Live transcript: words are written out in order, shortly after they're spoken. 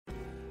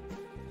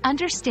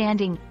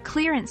Understanding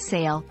Clearance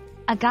Sale,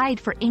 a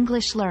guide for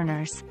English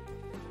learners.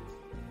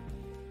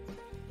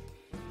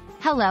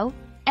 Hello,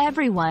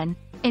 everyone.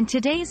 In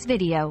today's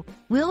video,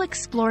 we'll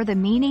explore the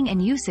meaning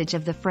and usage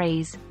of the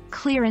phrase,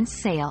 clearance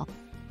sale.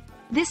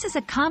 This is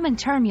a common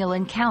term you'll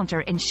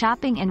encounter in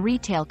shopping and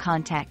retail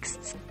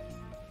contexts.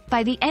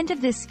 By the end of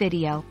this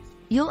video,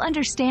 you'll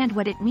understand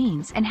what it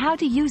means and how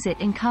to use it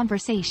in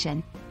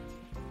conversation.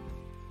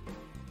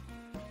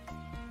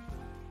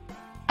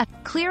 A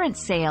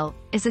clearance sale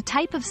is a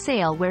type of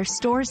sale where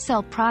stores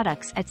sell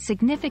products at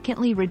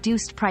significantly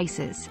reduced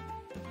prices.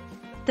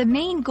 The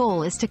main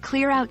goal is to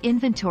clear out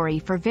inventory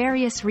for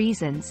various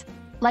reasons,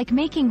 like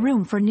making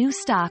room for new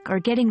stock or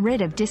getting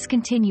rid of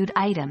discontinued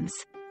items.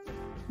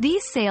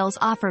 These sales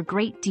offer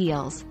great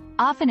deals,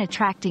 often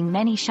attracting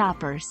many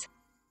shoppers.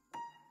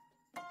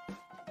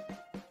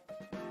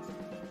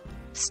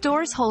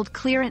 Stores hold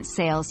clearance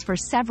sales for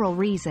several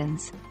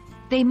reasons.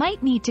 They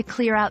might need to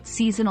clear out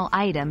seasonal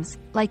items,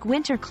 like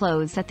winter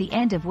clothes at the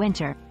end of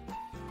winter.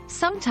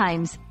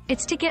 Sometimes,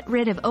 it's to get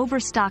rid of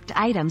overstocked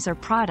items or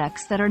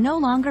products that are no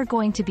longer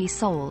going to be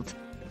sold.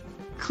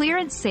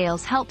 Clearance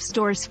sales help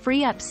stores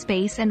free up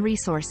space and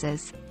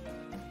resources.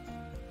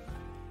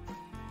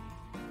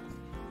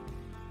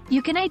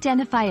 You can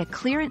identify a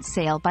clearance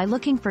sale by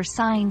looking for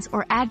signs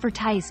or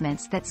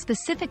advertisements that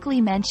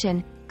specifically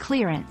mention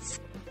clearance.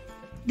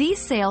 These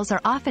sales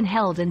are often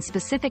held in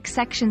specific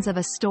sections of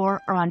a store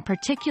or on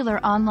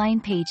particular online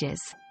pages.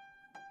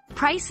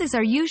 Prices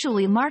are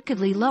usually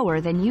markedly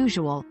lower than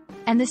usual,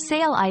 and the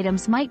sale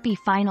items might be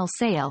final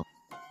sale,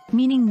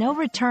 meaning no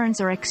returns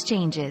or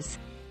exchanges.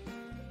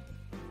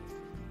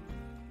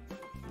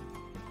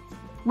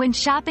 When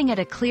shopping at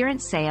a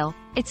clearance sale,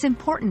 it's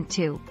important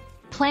to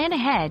plan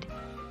ahead,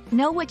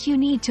 know what you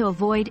need to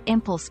avoid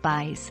impulse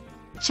buys,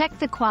 check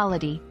the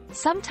quality.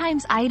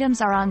 Sometimes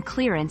items are on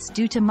clearance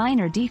due to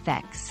minor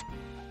defects.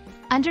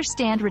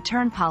 Understand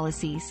return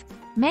policies.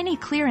 Many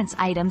clearance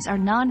items are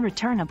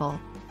non-returnable.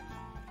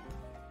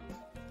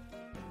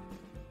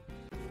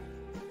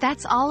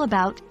 That's all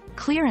about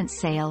clearance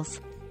sales.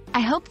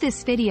 I hope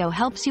this video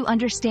helps you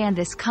understand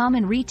this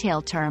common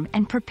retail term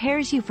and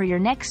prepares you for your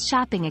next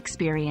shopping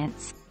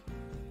experience.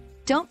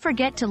 Don't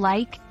forget to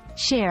like,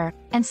 share,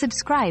 and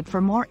subscribe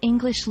for more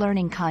English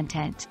learning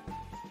content.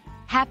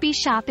 Happy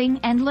shopping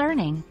and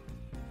learning!